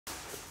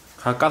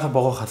까서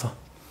먹어. 가서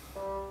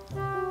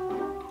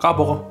까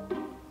먹어.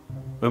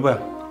 왜 뭐야?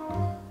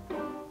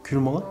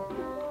 귤 먹어?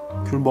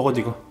 귤 먹어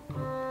니가.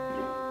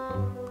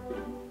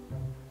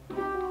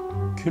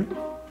 귤?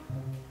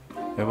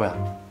 왜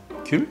뭐야?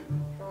 귤?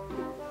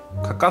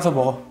 까서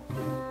먹어.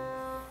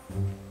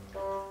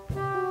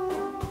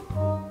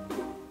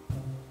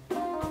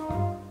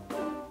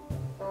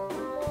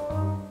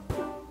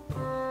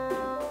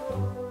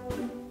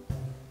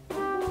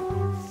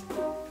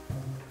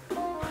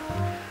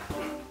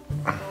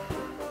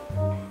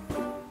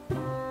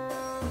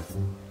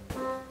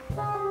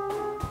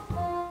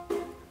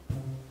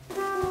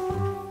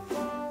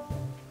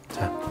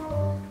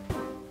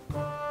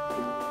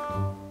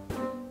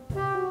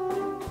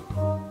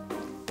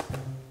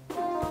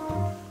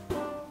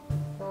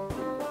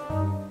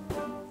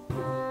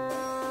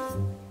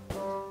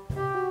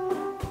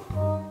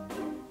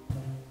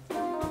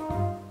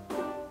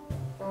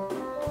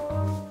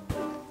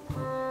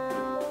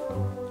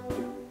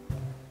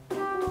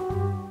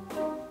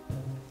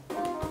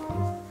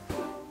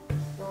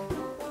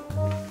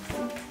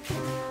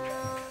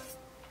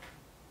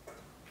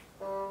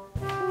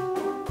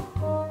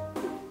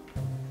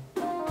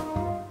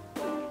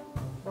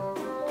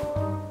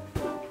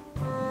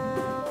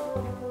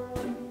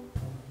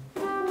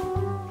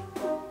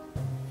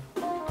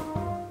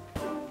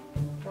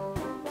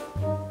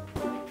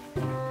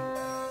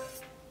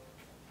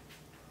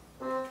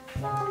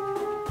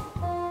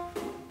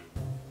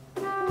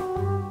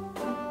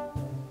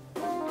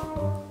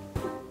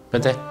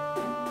 배틀.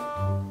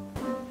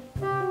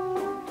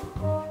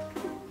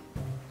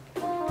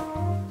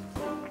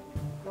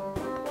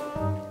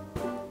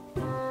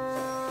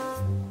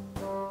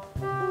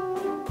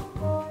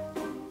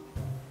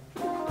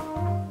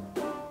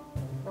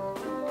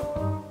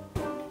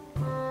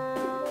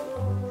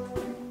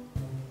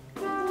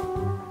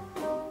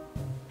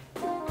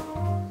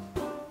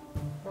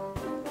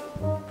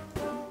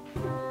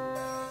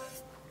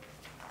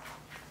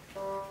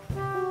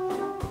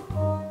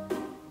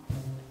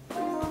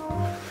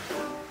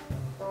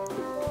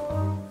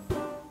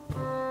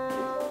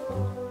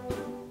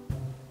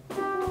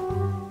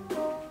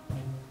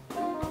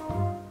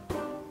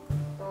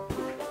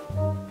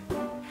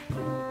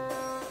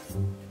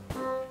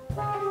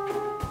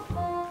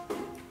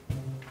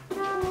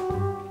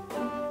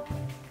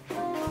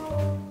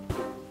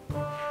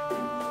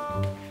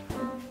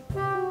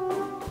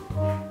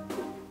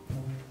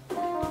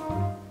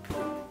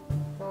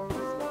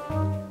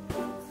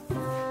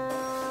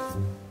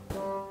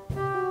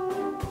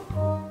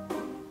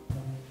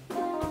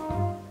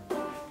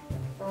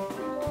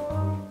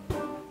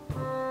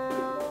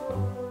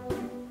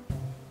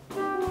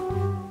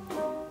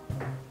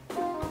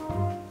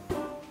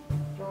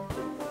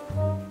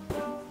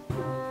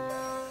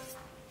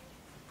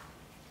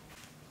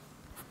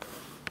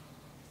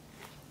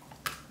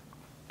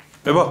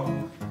 여보,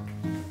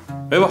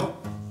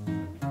 여보.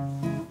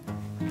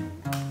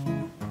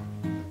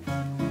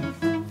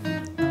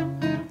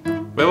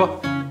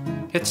 여보,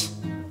 캐치.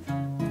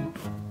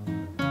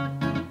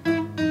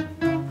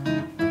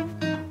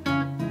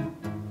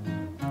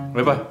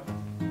 여보,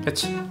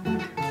 캐치.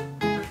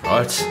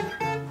 옳지.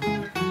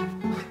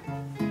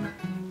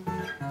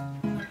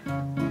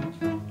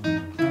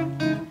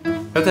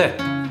 배틀,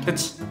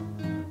 캐치.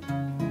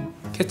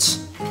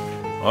 캐치.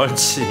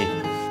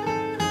 옳지.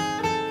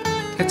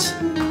 캐치.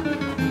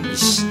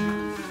 이씨.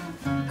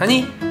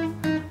 하니.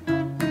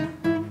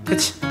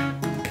 캐치.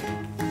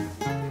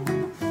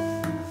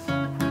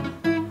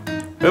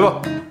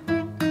 여보.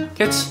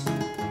 캐치.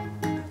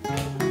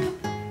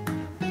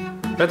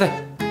 배틀.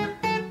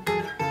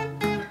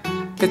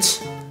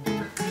 캐치.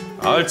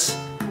 옳지.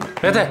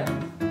 배틀.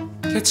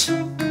 캐치.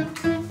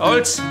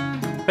 옳지.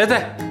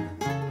 배틀.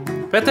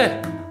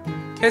 배틀.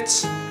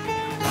 캐치.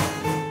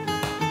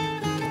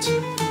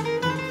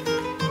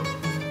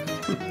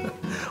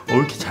 왜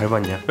이렇게 잘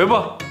봤냐? 왜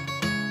봐?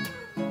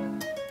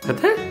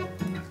 배틀?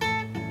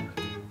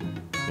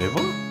 왜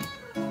봐?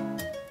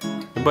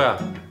 왜 뭐야?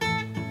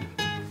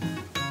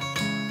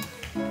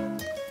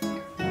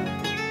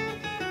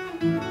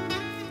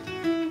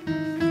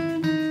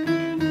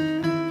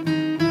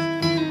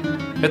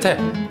 배틀!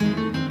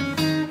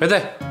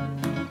 배틀!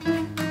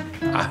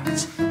 아,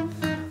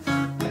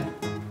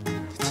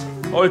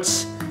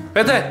 옳지!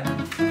 배틀!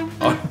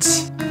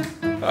 옳지!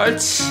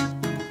 옳지!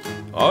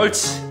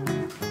 옳지!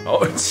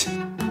 옳지.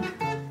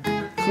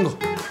 큰 거.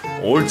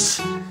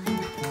 옳지.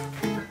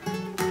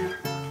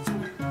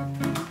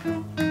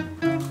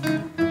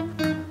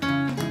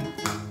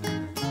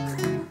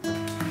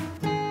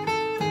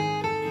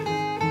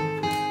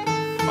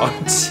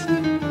 옳지.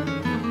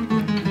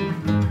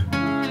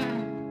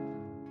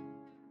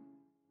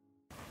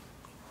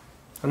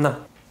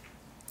 한나.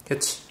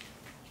 캐치.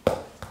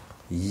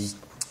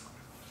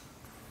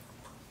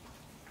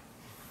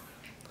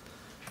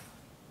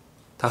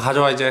 다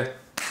가져와 이제.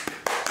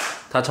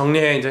 다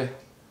정리해 이제.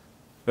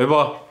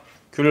 웨버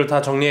귤을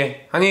다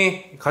정리해.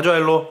 하니 가져와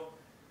일로.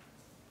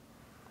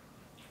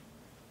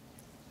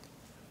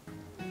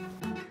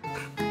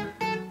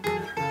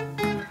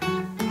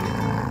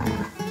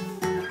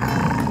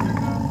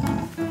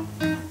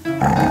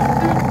 아